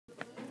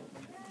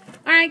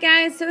Alright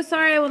guys, so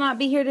sorry I will not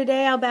be here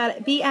today. I'll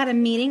be at a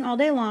meeting all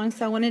day long,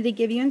 so I wanted to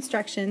give you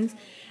instructions.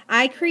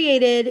 I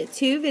created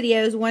 2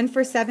 videos, one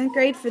for 7th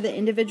grade for the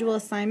individual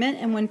assignment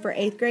and one for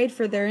 8th grade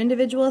for their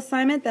individual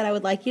assignment that I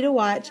would like you to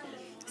watch.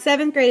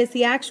 7th grade is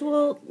the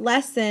actual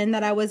lesson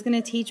that I was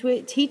going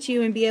to teach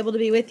you and be able to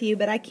be with you,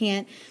 but I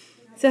can't.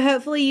 So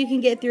hopefully you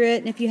can get through it,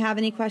 and if you have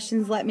any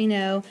questions, let me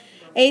know.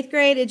 8th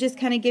grade, it just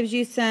kind of gives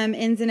you some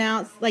ins and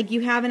outs. Like,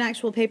 you have an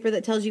actual paper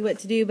that tells you what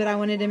to do, but I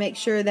wanted to make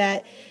sure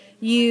that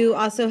you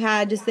also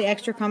had just the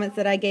extra comments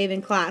that I gave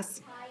in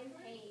class.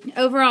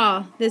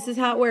 Overall, this is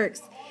how it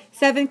works.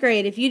 7th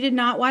grade, if you did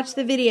not watch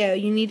the video,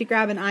 you need to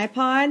grab an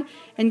iPod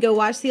and go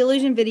watch the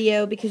Illusion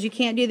video, because you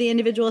can't do the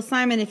individual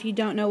assignment if you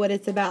don't know what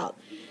it's about.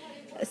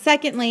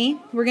 Secondly,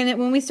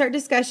 when we start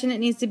discussion, it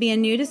needs to be a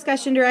new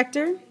discussion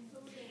director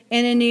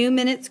and a new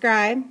minute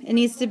scribe. It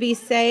needs to be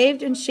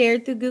saved and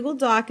shared through Google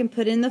Doc and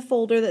put in the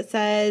folder that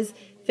says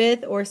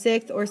 5th or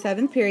 6th or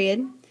 7th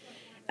period.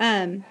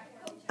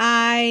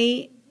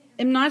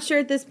 I'm not sure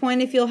at this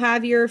point if you'll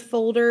have your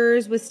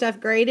folders with stuff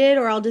graded,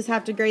 or I'll just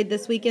have to grade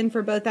this weekend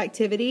for both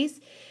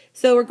activities.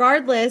 So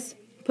regardless,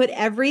 put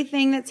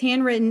everything that's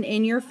handwritten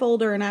in your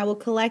folder, and I will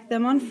collect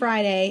them on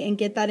Friday and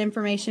get that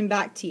information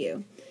back to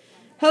you.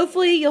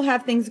 Hopefully you'll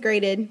have things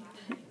graded.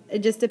 It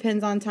just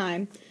depends on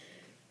time.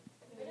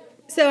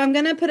 So I'm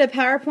going to put a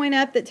PowerPoint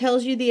up that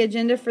tells you the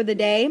agenda for the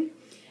day.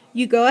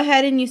 You go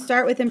ahead and you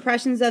start with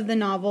impressions of the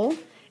novel,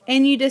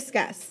 and you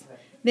discuss.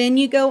 Then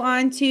you go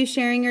on to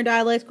sharing your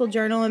dialectical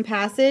journal and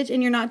passage,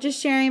 and you're not just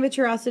sharing, but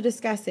you're also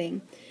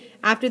discussing.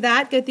 After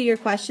that, go through your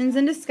questions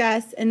and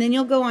discuss, and then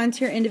you'll go on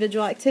to your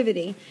individual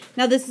activity.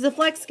 Now, this is a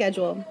flex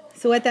schedule,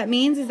 so what that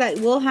means is that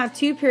we'll have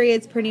 2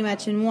 periods pretty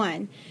much in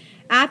one.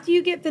 After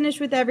you get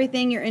finished with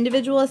everything, your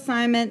individual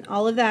assignment,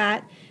 all of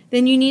that,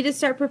 then you need to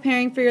start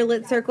preparing for your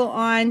Lit Circle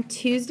on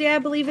Tuesday, I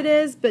believe it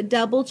is, but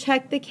double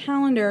check the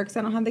calendar, because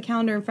I don't have the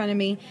calendar in front of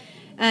me,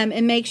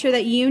 and make sure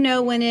that you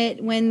know when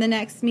the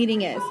next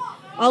meeting is.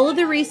 All of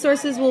the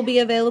resources will be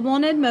available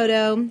on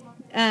Edmodo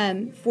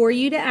for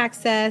you to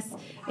access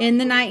in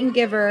the Knight and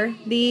Giver.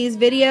 These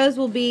videos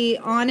will be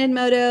on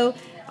Edmodo,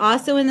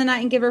 also in the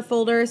Knight and Giver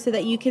folder, so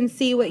that you can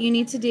see what you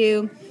need to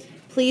do.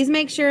 Please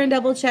make sure and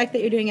double check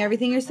that you're doing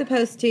everything you're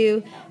supposed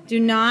to. Do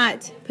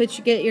not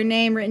get your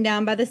name written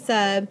down by the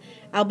sub.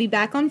 I'll be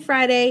back on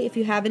Friday. If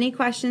you have any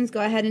questions,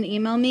 go ahead and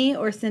email me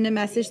or send a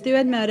message through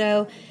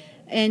Edmodo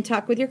and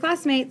talk with your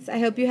classmates. I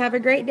hope you have a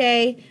great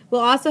day. We'll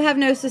also have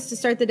Gnosis to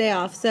start the day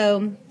off.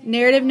 So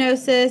narrative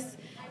Gnosis,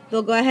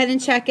 they'll go ahead and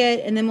check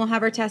it, and then we'll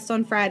have our test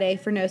on Friday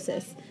for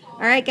Gnosis. All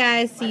right,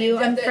 guys, see you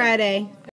on Friday.